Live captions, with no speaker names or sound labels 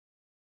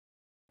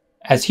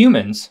As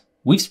humans,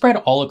 we've spread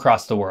all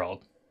across the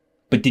world.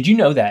 But did you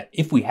know that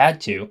if we had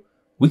to,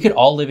 we could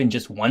all live in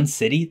just one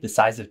city the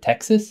size of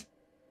Texas?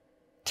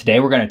 Today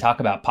we're going to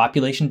talk about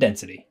population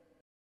density.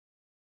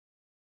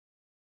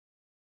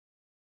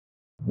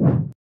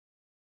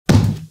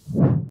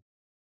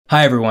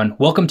 Hi everyone,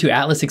 welcome to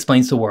Atlas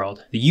Explains the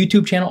World, the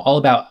YouTube channel all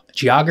about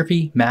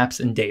geography,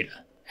 maps, and data.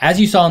 As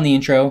you saw in the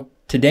intro,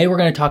 today we're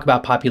going to talk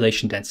about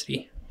population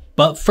density.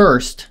 But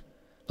first,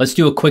 let's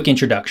do a quick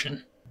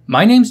introduction.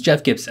 My name's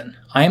Jeff Gibson.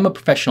 I am a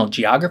professional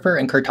geographer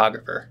and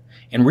cartographer,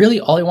 and really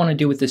all I want to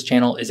do with this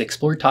channel is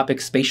explore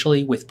topics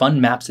spatially with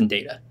fun maps and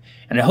data.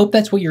 And I hope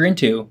that's what you're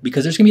into,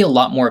 because there's going to be a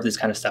lot more of this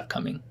kind of stuff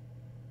coming.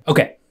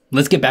 Okay,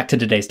 let's get back to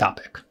today's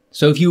topic.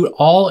 So if you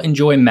all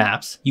enjoy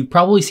maps, you've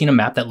probably seen a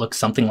map that looks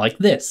something like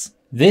this.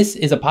 This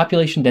is a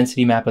population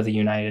density map of the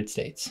United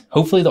States.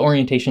 Hopefully the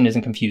orientation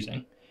isn't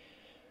confusing.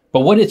 But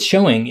what it's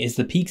showing is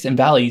the peaks and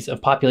valleys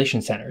of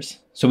population centers.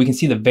 So we can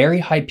see the very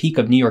high peak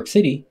of New York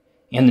City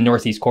and the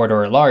Northeast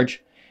Corridor at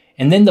large,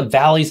 and then the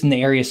valleys in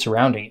the areas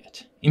surrounding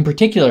it. In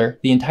particular,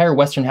 the entire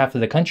western half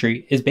of the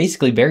country is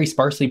basically very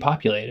sparsely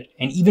populated,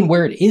 and even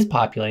where it is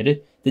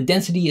populated, the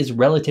density is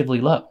relatively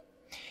low.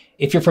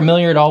 If you're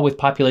familiar at all with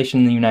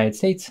population in the United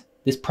States,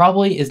 this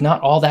probably is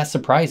not all that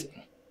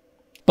surprising.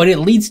 But it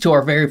leads to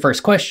our very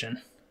first question.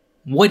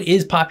 What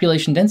is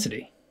population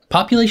density?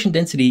 Population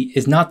density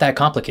is not that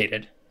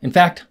complicated. In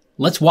fact,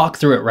 let's walk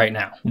through it right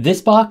now.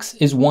 This box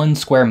is 1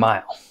 square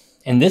mile,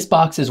 and this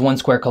box is 1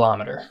 square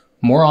kilometer.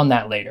 More on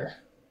that later.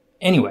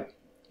 Anyway,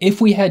 if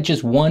we had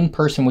just one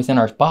person within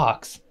our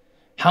box,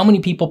 how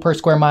many people per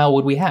square mile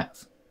would we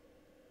have?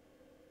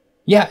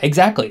 Yeah,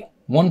 exactly.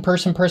 1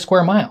 person per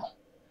square mile.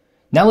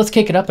 Now let's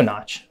kick it up a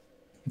notch.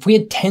 If we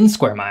had 10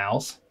 square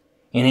miles,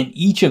 and in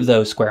each of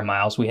those square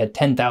miles we had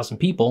 10,000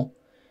 people,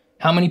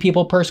 how many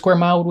people per square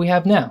mile would we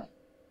have now?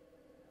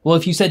 Well,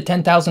 if you said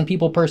 10,000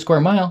 people per square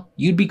mile,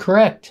 you'd be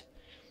correct.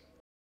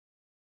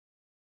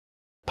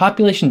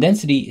 Population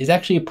density is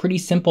actually a pretty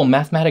simple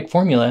mathematic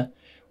formula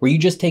where you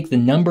just take the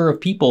number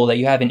of people that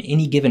you have in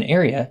any given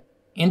area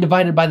and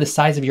divide it by the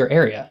size of your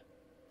area.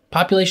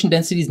 Population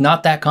density is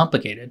not that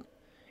complicated.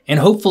 And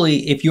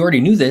hopefully, if you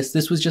already knew this,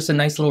 this was just a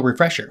nice little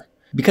refresher,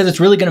 because it's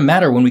really going to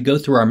matter when we go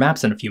through our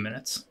maps in a few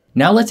minutes.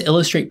 Now let's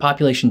illustrate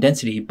population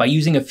density by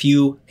using a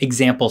few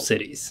example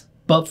cities.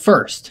 But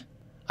first,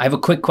 I have a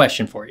quick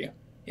question for you.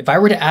 If I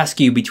were to ask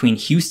you between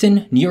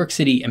Houston, New York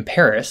City, and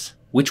Paris,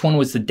 which one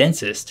was the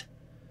densest,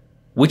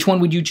 which one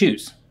would you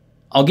choose?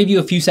 I'll give you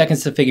a few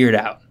seconds to figure it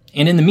out.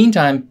 And in the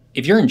meantime,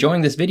 if you're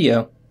enjoying this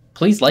video,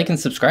 please like and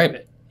subscribe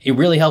it. It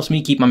really helps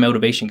me keep my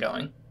motivation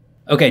going.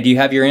 Okay, do you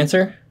have your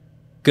answer?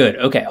 Good,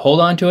 okay,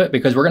 hold on to it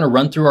because we're gonna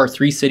run through our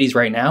 3 cities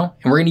right now,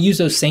 and we're gonna use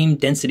those same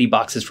density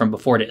boxes from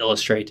before to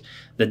illustrate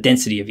the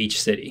density of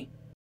each city.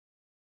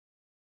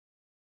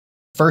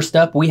 First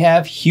up, we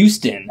have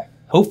Houston.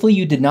 Hopefully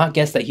you did not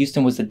guess that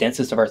Houston was the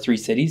densest of our 3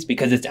 cities,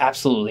 because it's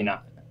absolutely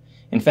not.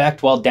 In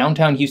fact, while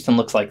downtown Houston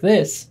looks like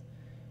this,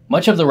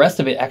 much of the rest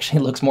of it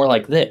actually looks more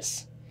like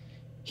this.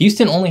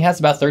 Houston only has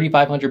about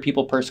 3,500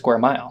 people per square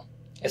mile.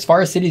 As far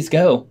as cities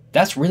go,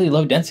 that's really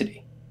low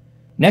density.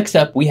 Next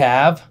up, we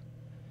have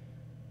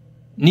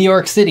New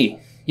York City.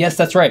 Yes,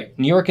 that's right.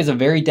 New York is a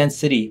very dense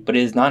city, but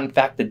it is not in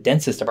fact the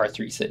densest of our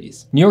 3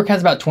 cities. New York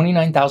has about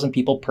 29,000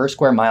 people per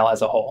square mile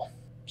as a whole.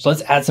 So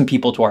let's add some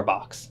people to our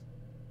box.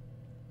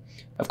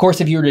 Of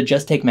course, if you were to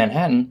just take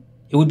Manhattan,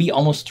 it would be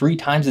almost 3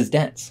 times as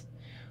dense,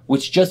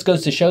 which just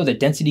goes to show that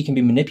density can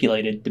be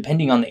manipulated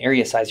depending on the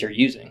area size you're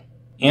using.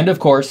 And of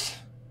course,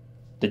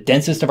 the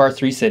densest of our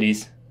 3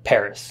 cities,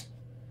 Paris.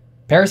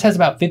 Paris has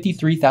about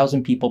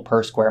 53,000 people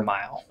per square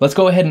mile. Let's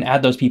go ahead and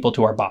add those people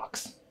to our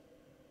box.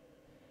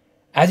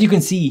 As you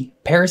can see,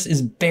 Paris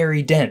is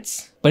very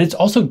dense, but it's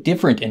also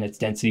different in its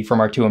density from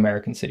our 2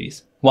 American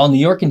cities. While New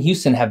York and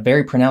Houston have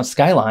very pronounced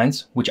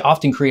skylines, which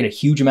often create a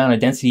huge amount of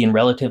density in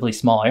relatively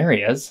small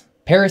areas,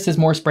 Paris is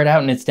more spread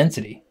out in its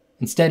density,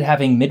 instead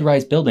having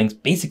mid-rise buildings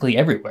basically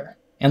everywhere.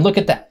 And look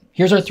at that.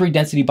 Here's our 3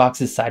 density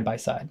boxes side by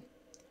side.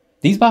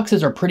 These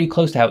boxes are pretty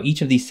close to how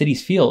each of these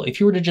cities feel if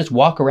you were to just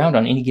walk around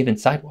on any given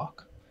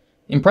sidewalk.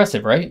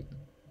 Impressive, right?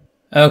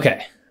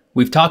 Okay,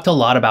 we've talked a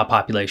lot about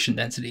population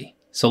density,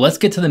 so let's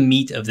get to the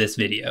meat of this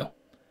video,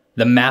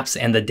 the maps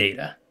and the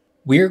data.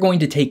 We are going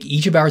to take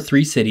each of our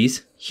 3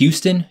 cities,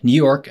 Houston, New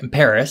York, and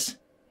Paris,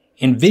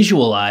 and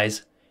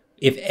visualize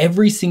if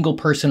every single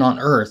person on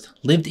Earth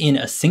lived in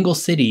a single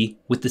city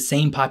with the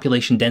same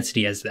population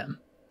density as them.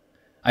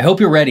 I hope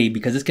you're ready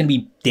because it's going to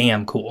be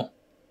damn cool.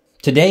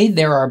 Today,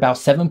 there are about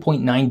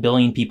 7.9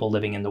 billion people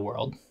living in the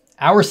world.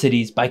 Our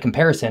cities, by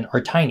comparison,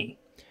 are tiny.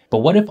 But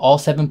what if all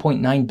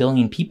 7.9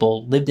 billion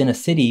people lived in a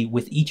city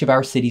with each of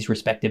our cities'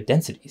 respective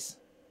densities?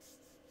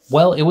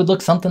 Well, it would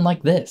look something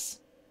like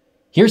this.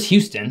 Here's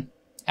Houston.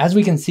 As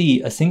we can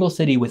see, a single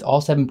city with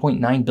all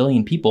 7.9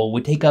 billion people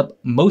would take up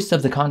most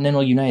of the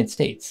continental United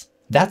States.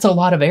 That's a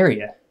lot of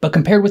area, but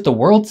compared with the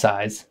world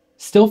size,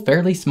 still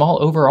fairly small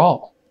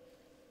overall.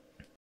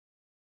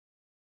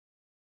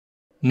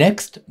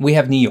 Next, we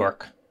have New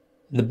York.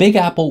 The Big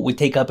Apple would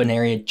take up an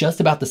area just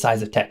about the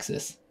size of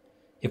Texas.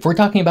 If we're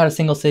talking about a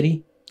single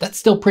city, that's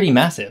still pretty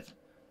massive.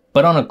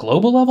 But on a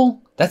global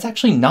level, that's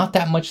actually not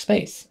that much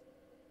space.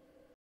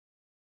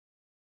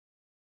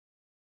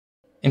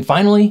 And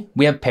finally,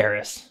 we have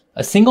Paris.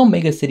 A single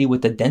megacity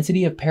with the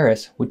density of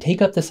Paris would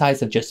take up the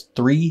size of just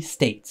 3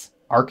 states: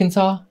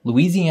 Arkansas,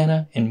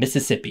 Louisiana, and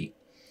Mississippi.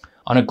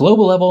 On a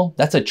global level,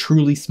 that's a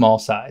truly small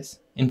size.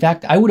 In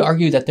fact, I would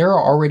argue that there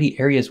are already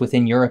areas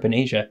within Europe and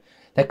Asia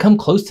that come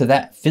close to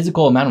that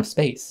physical amount of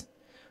space,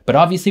 but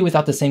obviously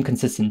without the same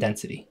consistent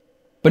density.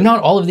 But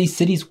not all of these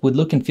cities would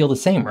look and feel the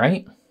same,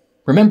 right?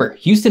 Remember,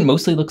 Houston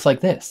mostly looks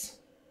like this,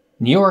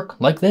 New York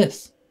like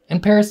this,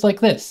 and Paris like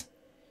this.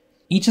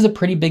 Each is a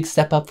pretty big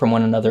step up from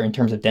one another in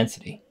terms of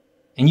density,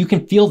 and you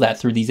can feel that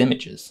through these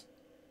images.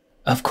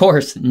 Of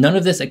course, none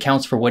of this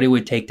accounts for what it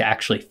would take to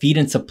actually feed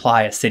and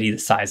supply a city the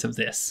size of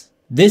this.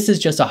 This is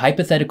just a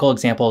hypothetical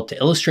example to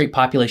illustrate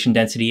population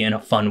density in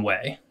a fun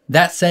way.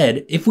 That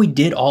said, if we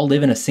did all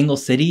live in a single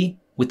city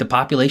with the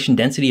population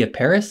density of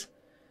Paris,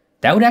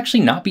 that would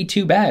actually not be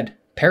too bad.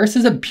 Paris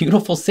is a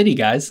beautiful city,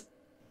 guys.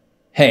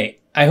 Hey,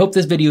 I hope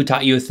this video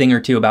taught you a thing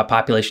or two about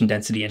population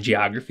density and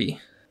geography.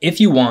 If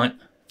you want,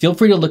 feel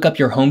free to look up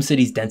your home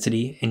city's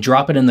density and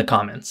drop it in the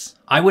comments.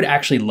 I would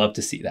actually love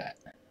to see that.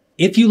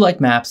 If you like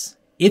maps,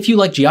 if you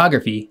like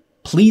geography,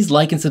 please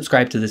like and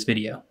subscribe to this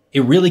video.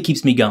 It really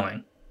keeps me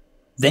going.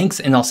 Thanks,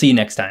 and I'll see you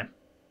next time.